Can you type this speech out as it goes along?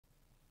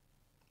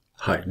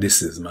Hi,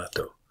 this is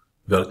Mato.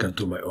 Welcome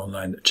to my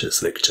online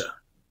chess lecture.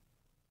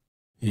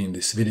 In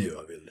this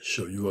video I will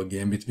show you a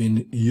game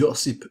between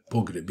Iosif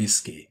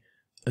Pogrebissky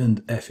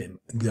and Efim.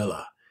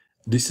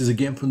 This is a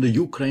game from the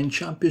Ukraine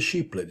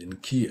Championship played in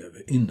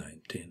Kiev in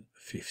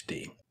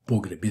 1950.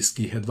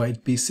 Pogrebissky had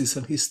white pieces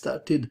and he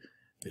started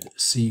with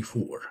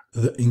c4,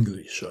 the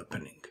English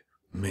opening,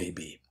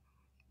 maybe.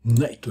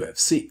 Knight to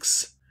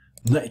f6,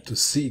 knight to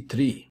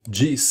c3,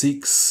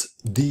 g6,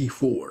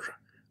 d4,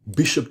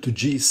 bishop to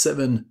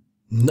g7,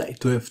 knight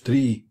to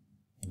f3,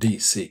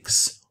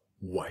 d6,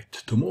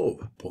 white to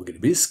move.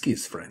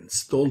 Pogrebissky's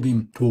friends told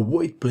him to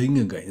avoid playing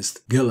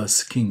against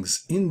Gela's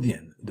king's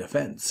Indian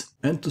defense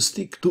and to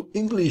stick to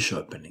English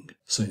opening.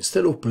 So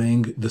instead of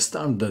playing the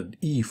standard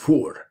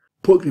e4,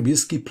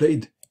 Pogrebissky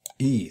played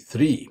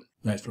e3,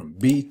 knight from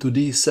b to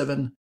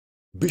d7,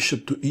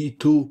 bishop to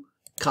e2,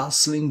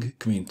 castling,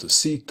 queen to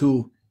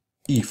c2,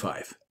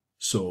 e5.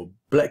 So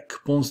black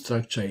pawn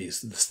structure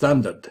is the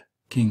standard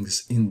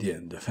king's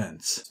Indian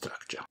defense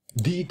structure.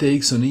 D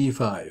takes on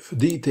e5,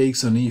 d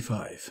takes on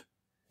e5,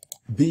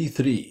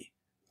 b3,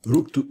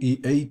 rook to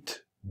e8,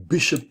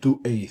 bishop to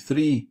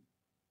a3,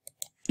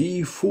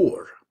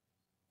 e4,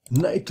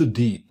 knight to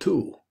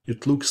d2.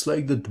 It looks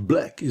like that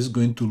black is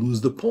going to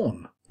lose the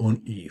pawn on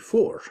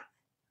e4.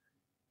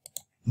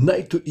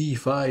 Knight to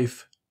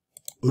e5,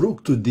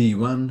 rook to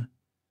d1,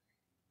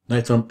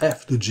 knight from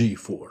f to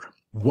g4.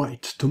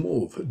 White to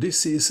move.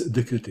 This is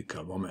the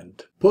critical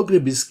moment.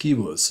 Pogrebissky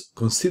was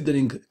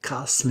considering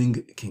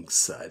castling king's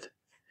side.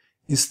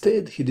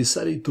 Instead, he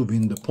decided to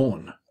win the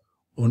pawn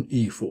on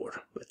e4.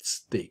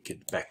 Let's take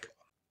it back.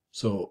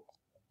 So,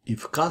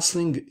 if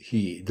castling,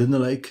 he didn't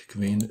like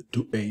queen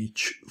to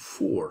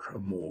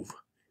h4 move.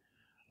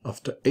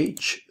 After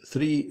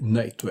h3,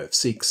 knight to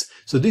f6.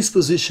 So this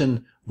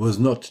position was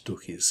not to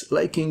his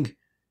liking.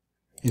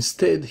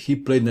 Instead, he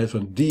played knight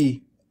on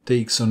d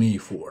takes on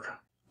e4.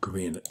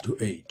 Queen to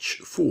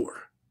h4,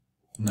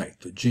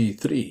 knight to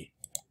g3.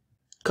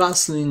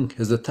 Castling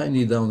has a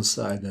tiny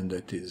downside, and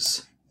that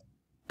is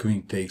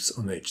queen takes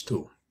on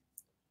h2.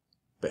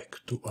 Back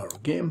to our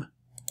game.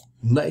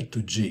 Knight to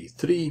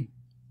g3,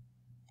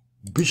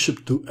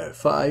 bishop to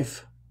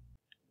f5,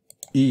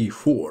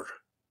 e4,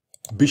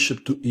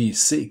 bishop to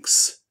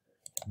e6,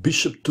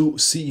 bishop to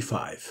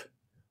c5.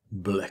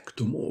 Black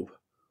to move.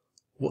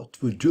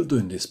 What would you do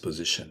in this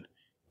position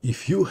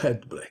if you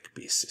had black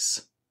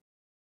pieces?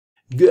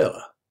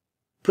 Gela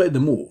played a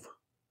move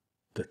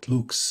that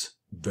looks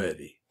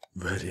very,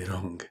 very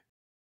wrong.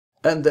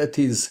 And that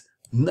is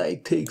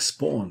knight takes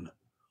pawn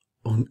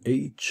on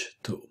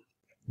h2.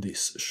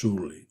 This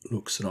surely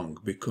looks wrong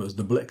because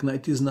the black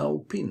knight is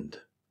now pinned.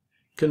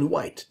 Can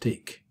white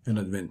take an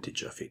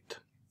advantage of it?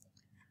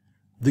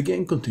 The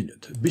game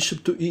continued.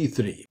 Bishop to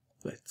e3.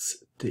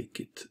 Let's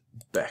take it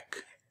back.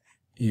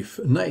 If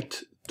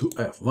knight to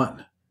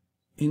f1,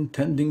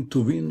 intending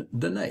to win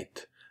the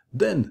knight,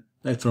 then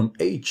knight from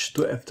h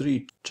to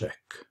f3, check.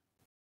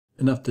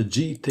 And after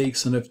g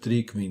takes on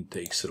f3, queen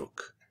takes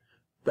rook.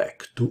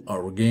 Back to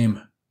our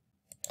game.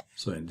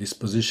 So in this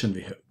position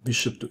we have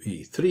bishop to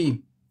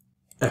e3,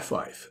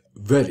 f5.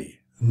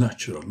 Very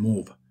natural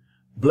move.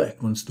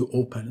 Black wants to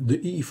open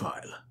the e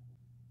file.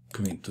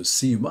 Queen to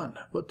c1.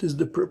 What is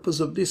the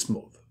purpose of this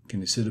move? Can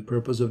you see the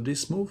purpose of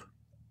this move?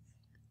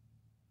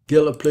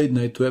 Gela played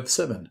knight to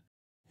f7.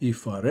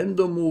 If a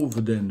random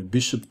move, then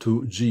bishop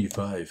to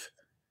g5.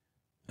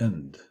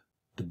 And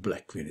the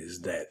black queen is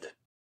dead.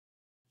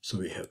 So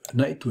we have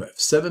knight to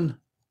f7,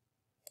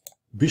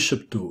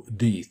 bishop to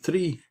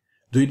d3.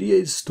 The idea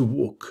is to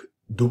walk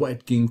the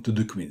white king to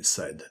the queen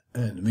side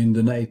and win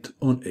the knight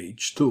on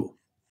h2.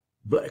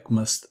 Black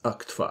must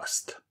act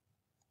fast.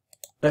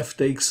 F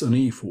takes on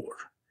e4,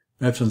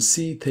 knight on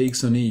c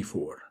takes on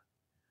e4,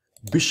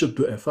 bishop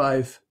to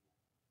f5,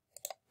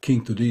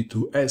 king to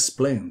d2 as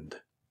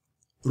planned.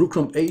 Rook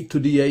from a to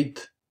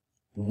d8,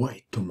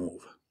 white to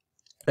move.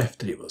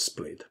 f3 was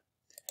played.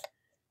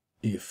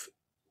 If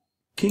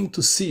king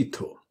to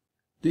c2,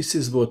 this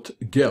is what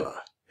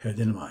Gela had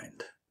in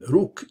mind.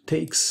 Rook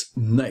takes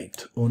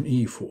knight on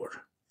e4.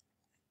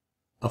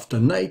 After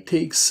knight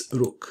takes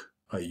rook,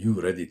 are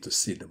you ready to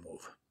see the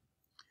move?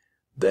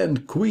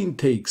 Then queen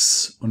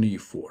takes on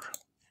e4.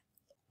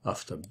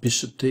 After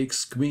bishop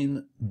takes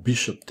queen,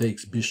 bishop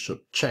takes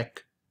bishop,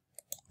 check.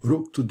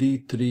 Rook to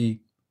d3,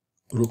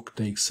 rook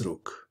takes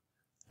rook,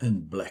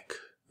 and black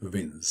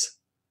wins.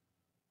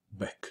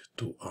 Back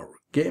to our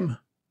game.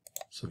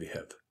 So we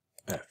have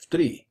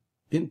f3,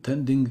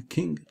 intending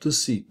king to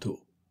c2,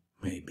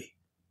 maybe.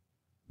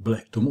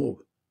 Black to move.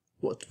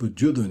 What would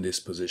you do in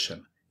this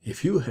position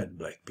if you had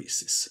black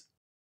pieces?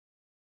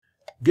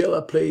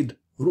 Gela played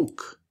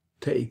rook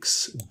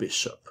takes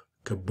bishop,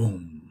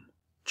 kaboom,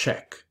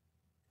 check.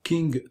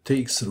 King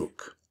takes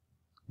rook.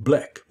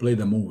 Black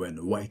played a move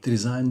and white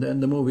resigned,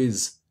 and the move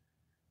is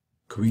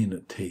queen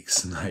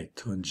takes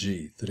knight on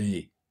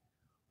g3.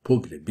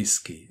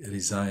 Pogrebissky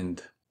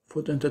resigned.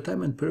 For the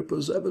entertainment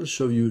purpose, I will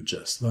show you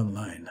just one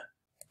line.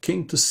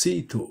 King to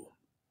c2,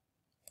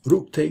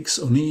 rook takes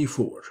on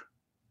e4,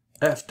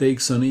 f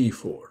takes on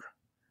e4,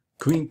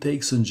 Queen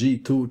takes on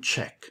g2,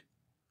 check.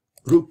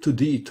 Rook to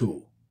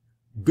d2.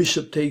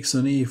 Bishop takes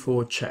on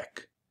e4,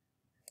 check.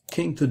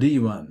 King to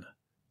d1.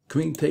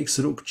 Queen takes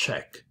rook,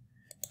 check.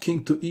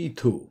 King to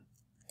e2.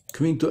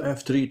 Queen to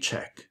f3,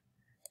 check.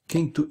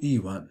 King to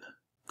e1.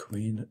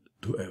 Queen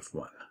to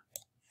f1.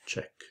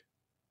 Check.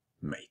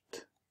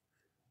 Mate.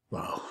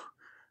 Wow.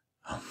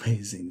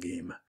 Amazing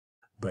game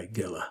by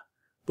Gela.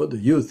 What do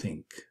you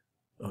think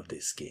of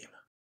this game?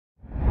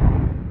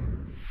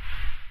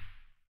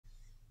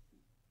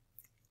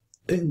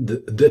 And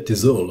that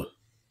is all.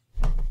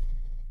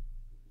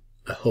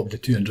 I hope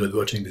that you enjoyed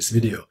watching this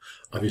video.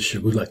 I wish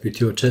you good luck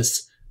with your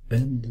chess,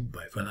 and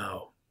bye for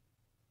now.